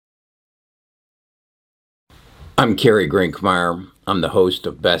I'm Kerry Grinkmeyer. I'm the host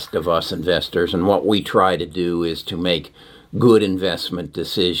of Best of Us Investors, and what we try to do is to make good investment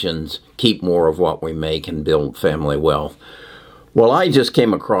decisions, keep more of what we make, and build family wealth. Well, I just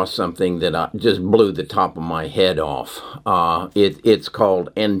came across something that just blew the top of my head off. It's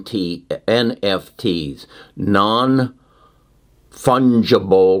called NFTs,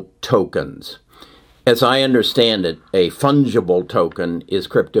 non-fungible tokens. As I understand it, a fungible token is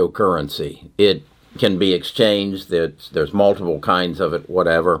cryptocurrency. It can be exchanged. There's multiple kinds of it,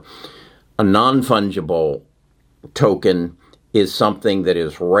 whatever. A non-fungible token is something that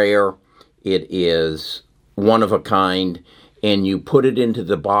is rare. It is one of a kind, and you put it into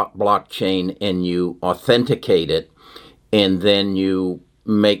the blockchain and you authenticate it, and then you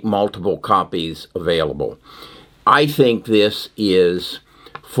make multiple copies available. I think this is,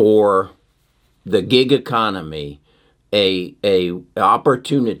 for the gig economy, a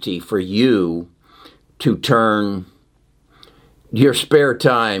opportunity for you to turn your spare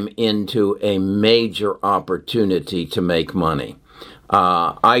time into a major opportunity to make money.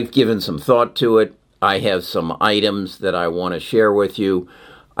 I've given some thought to it. I have some items that I want to share with you.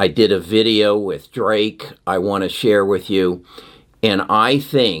 I did a video with Drake I want to share with you. And I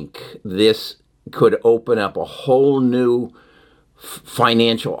think this could open up a whole new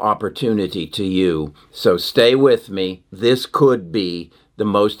financial opportunity to you. So stay with me. This could be the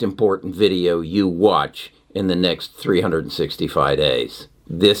most important video you watch in the next 365 days.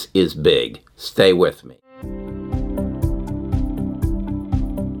 This is big. Stay with me.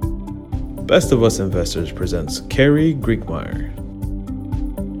 Best of Us Investors presents Kerry Grinkmeyer.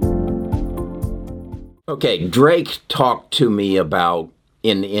 Okay, Drake talked to me about,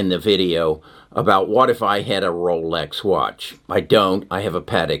 in the video, about what if I had a Rolex watch. I don't. I have a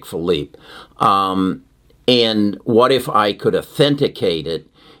Patek Philippe. And what if I could authenticate it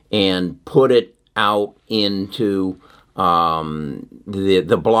and put it out into the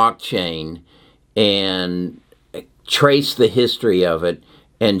blockchain and trace the history of it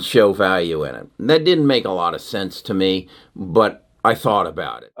and show value in it? That didn't make a lot of sense to me, but I thought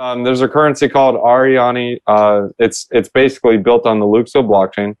about it. There's a currency called Ariani. It's basically built on the Luxo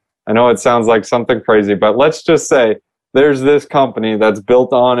blockchain. I know it sounds like something crazy, but let's just say there's this company that's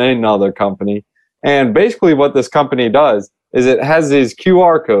built on another company. And basically what this company does is it has these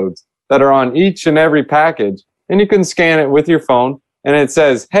QR codes that are on each and every package, and you can scan it with your phone, and it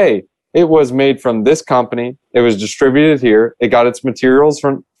says, hey, it was made from this company. It was distributed here. It got its materials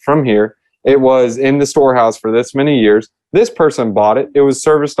from here. It was in the storehouse for this many years. This person bought it. It was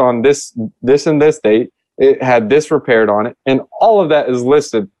serviced on this and this date. It had this repaired on it. And all of that is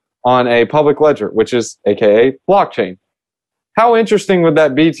listed on a public ledger, which is AKA blockchain. How interesting would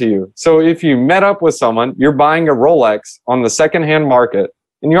that be to you? So if you met up with someone, you're buying a Rolex on the secondhand market,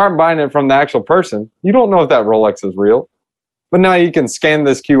 and you aren't buying it from the actual person, you don't know if that Rolex is real. But now you can scan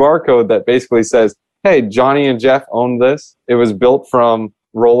this QR code that basically says, hey, Johnny and Jeff own this. It was built from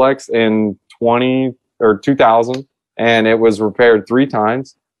Rolex in 2000, and it was repaired 3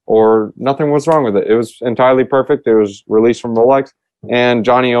 times, or nothing was wrong with it. It was entirely perfect. It was released from Rolex, and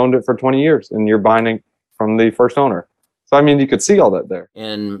Johnny owned it for 20 years, and you're buying it from the first owner. So, I mean, you could see all that there.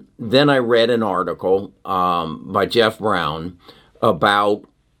 And then I read an article by Jeff Brown about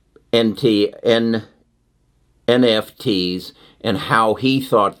NFTs and how he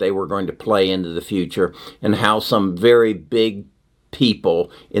thought they were going to play into the future, and how some very big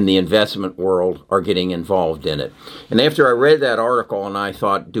people in the investment world are getting involved in it. And after I read that article, and I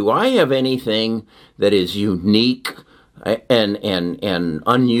thought, do I have anything that is unique and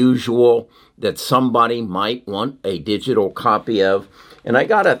unusual that somebody might want a digital copy of? And I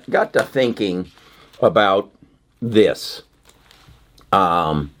got to thinking about this.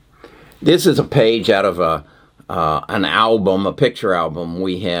 This is a page out of an album, a picture album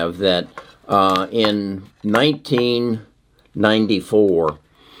we have that in 1994,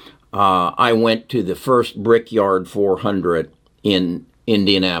 I went to the first Brickyard 400 in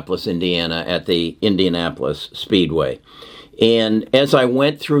Indianapolis, Indiana, at the Indianapolis Speedway. And as I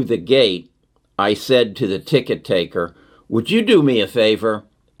went through the gate, I said to the ticket taker, would you do me a favor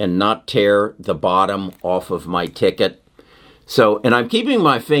and not tear the bottom off of my ticket? So, and I'm keeping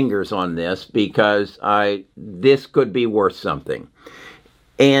my fingers on this because this could be worth something.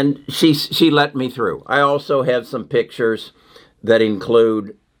 And she let me through. I also have some pictures that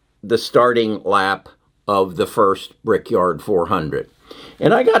include the starting lap of the first Brickyard 400.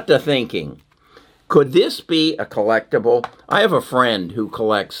 And I got to thinking, could this be a collectible? I have a friend who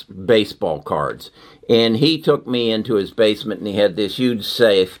collects baseball cards, and he took me into his basement, and he had this huge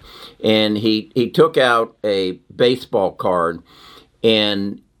safe, and he took out a baseball card,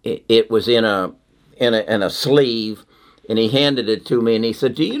 and it was in and a sleeve, and he handed it to me, and he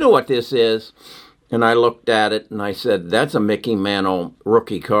said, "Do you know what this is?" And I looked at it, and I said, "That's a Mickey Mantle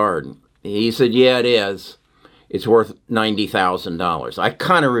rookie card." He said, "Yeah, it is. It's worth $90,000. I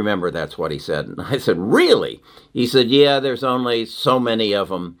kind of remember that's what he said. And I said, "Really?" He said, "Yeah, there's only so many of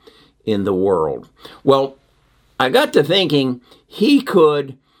them in the world." Well, I got to thinking he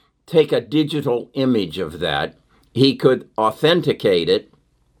could take a digital image of that. He could authenticate it.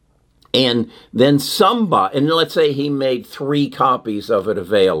 And then somebody, and let's say he made 3 copies of it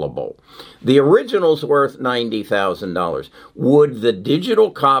available. The original's worth $90,000. Would the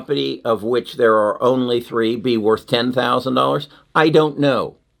digital copy, of which there are only 3, be worth $10,000? I don't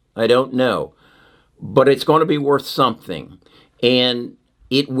know. But it's going to be worth something. And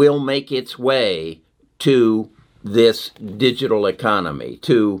it will make its way to this digital economy.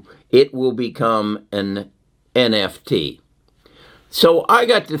 It will become an NFT. So I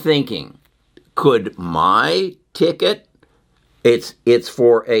got to thinking, could my ticket, it's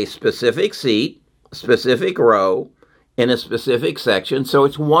for a specific seat, specific row, in a specific section, so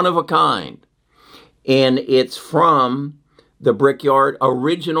it's one of a kind. And it's from the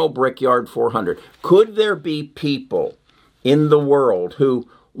original Brickyard 400. Could there be people in the world who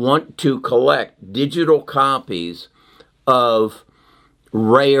want to collect digital copies of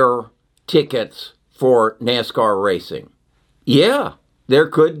rare tickets for NASCAR racing? Yeah, there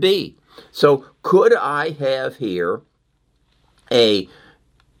could be. So could I have here a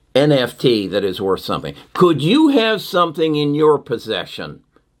NFT that is worth something? Could you have something in your possession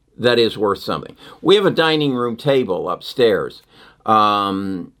that is worth something? We have a dining room table upstairs.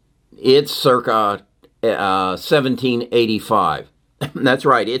 It's circa 1785. That's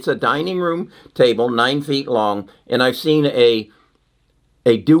right. It's a dining room table, 9 feet long, and I've seen a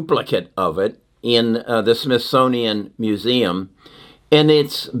duplicate of it in the Smithsonian Museum, and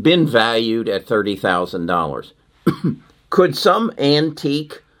it's been valued at $30,000. Could some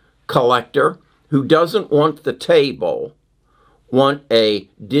antique collector who doesn't want the table want a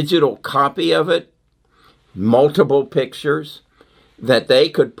digital copy of it, multiple pictures, that they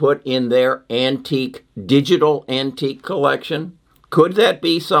could put in their digital antique collection? Could that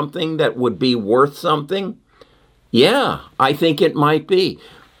be something that would be worth something? Yeah, I think it might be.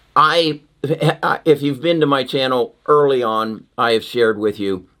 If you've been to my channel early on, I have shared with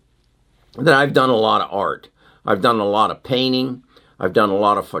you that I've done a lot of art. I've done a lot of painting. I've done a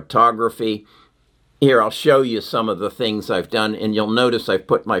lot of photography. Here, I'll show you some of the things I've done, and you'll notice I've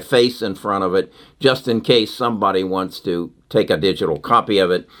put my face in front of it just in case somebody wants to take a digital copy of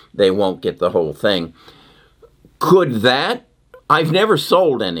it. They won't get the whole thing. Could that? I've never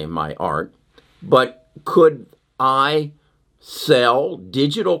sold any of my art, but could I sell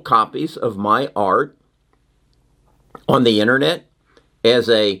digital copies of my art on the internet as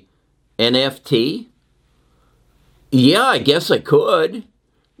a NFT? Yeah, I guess I could.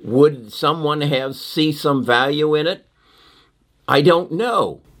 Would someone see some value in it? I don't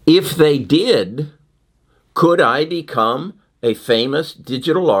know. If they did, could I become a famous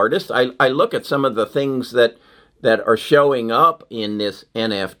digital artist? I look at some of the things that are showing up in this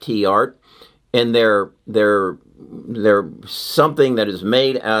NFT art, and they're something that is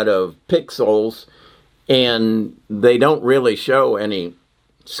made out of pixels, and they don't really show any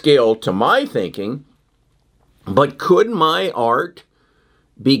skill to my thinking. But could my art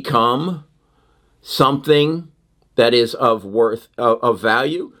become something that is of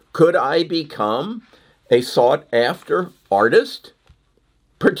value? Could I become a sought after artist,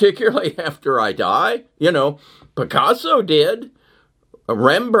 particularly after I die? Picasso did,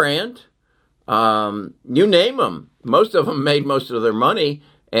 Rembrandt, you name them. Most of them made most of their money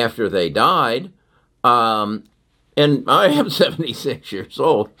after they died. And I am 76 years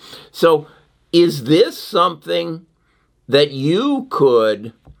old. So is this something that you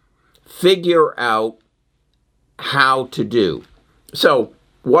could figure out how to do? So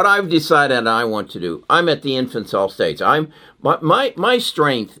what I've decided I want to do, I'm at the infantile stage. My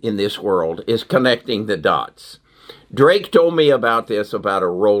strength in this world is connecting the dots. Drake told me about this, about a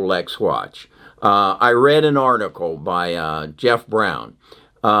Rolex watch. I read an article by Jeff Brown,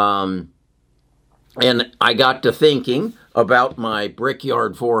 and I got to thinking about my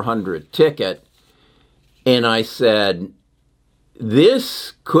Brickyard 400 ticket, and I said,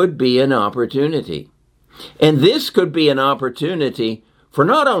 this could be an opportunity. And this could be an opportunity for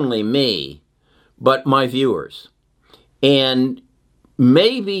not only me, but my viewers. And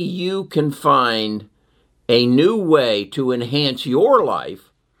maybe you can find a new way to enhance your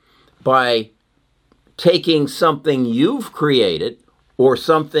life by taking something you've created or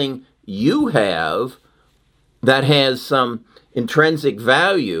something you have that has some intrinsic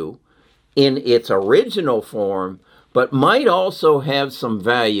value in its original form, but might also have some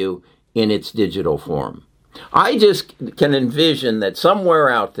value in its digital form. I just can envision that somewhere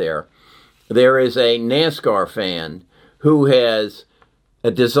out there is a NASCAR fan who has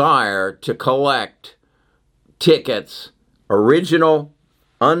a desire to collect tickets, original,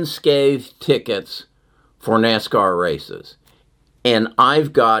 unscathed tickets for NASCAR races. And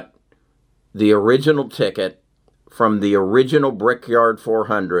I've got the original ticket from the original Brickyard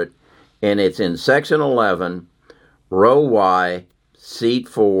 400, and it's in Section 11, Row Y, Seat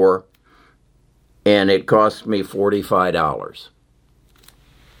 4, and it cost me $45.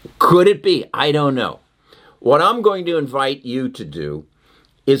 Could it be? I don't know. What I'm going to invite you to do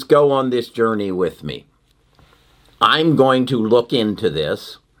is go on this journey with me. I'm going to look into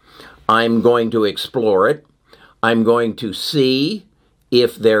this. I'm going to explore it. I'm going to see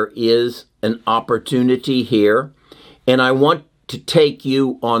if there is an opportunity here. And I want to take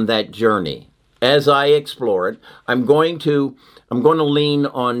you on that journey. As I explore it, I'm going to lean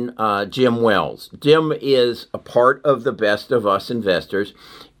on Jim Wells. Jim is a part of the Best of Us Investors,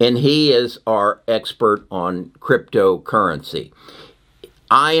 and he is our expert on cryptocurrency.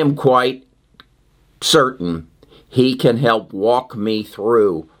 I am quite certain he can help walk me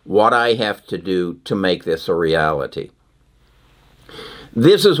through what I have to do to make this a reality.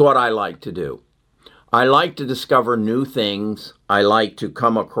 This is what I like to do. I like to discover new things. I like to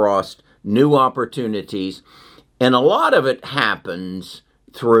come across new opportunities. And a lot of it happens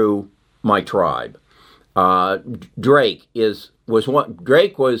through my tribe. Drake was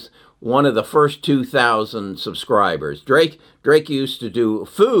one of the first 2,000 subscribers. Drake used to do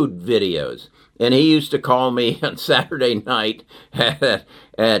food videos, and he used to call me on Saturday night at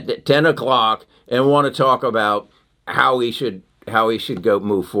 10 o'clock and want to talk about how he should go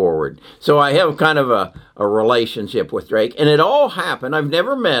move forward. So I have kind of a relationship with Drake, and it all happened. I've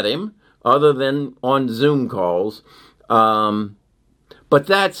never met him other than on Zoom calls, but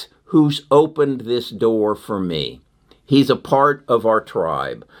that's who's opened this door for me. He's a part of our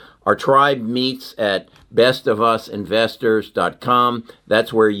tribe. Our tribe meets at bestofusinvestors.com.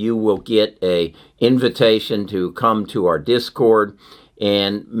 That's where you will get an invitation to come to our Discord.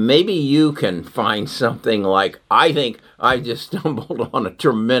 And maybe you can find something like, I think I just stumbled on a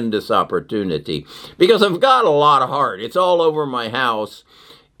tremendous opportunity because I've got a lot of heart. It's all over my house.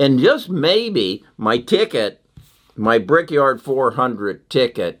 And just maybe my ticket, my Brickyard 400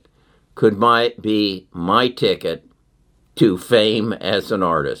 ticket, might be my ticket to fame as an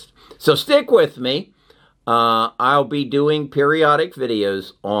artist. So stick with me. I'll be doing periodic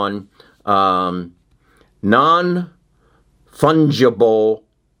videos on non-fungible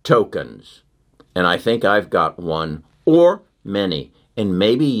tokens. And I think I've got one or many. And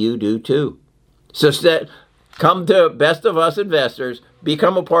maybe you do too. So come to Best of Us Investors,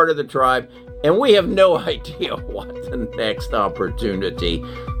 become a part of the tribe, and we have no idea what the next opportunity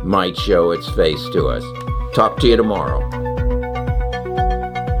might show its face to us. Talk to you tomorrow.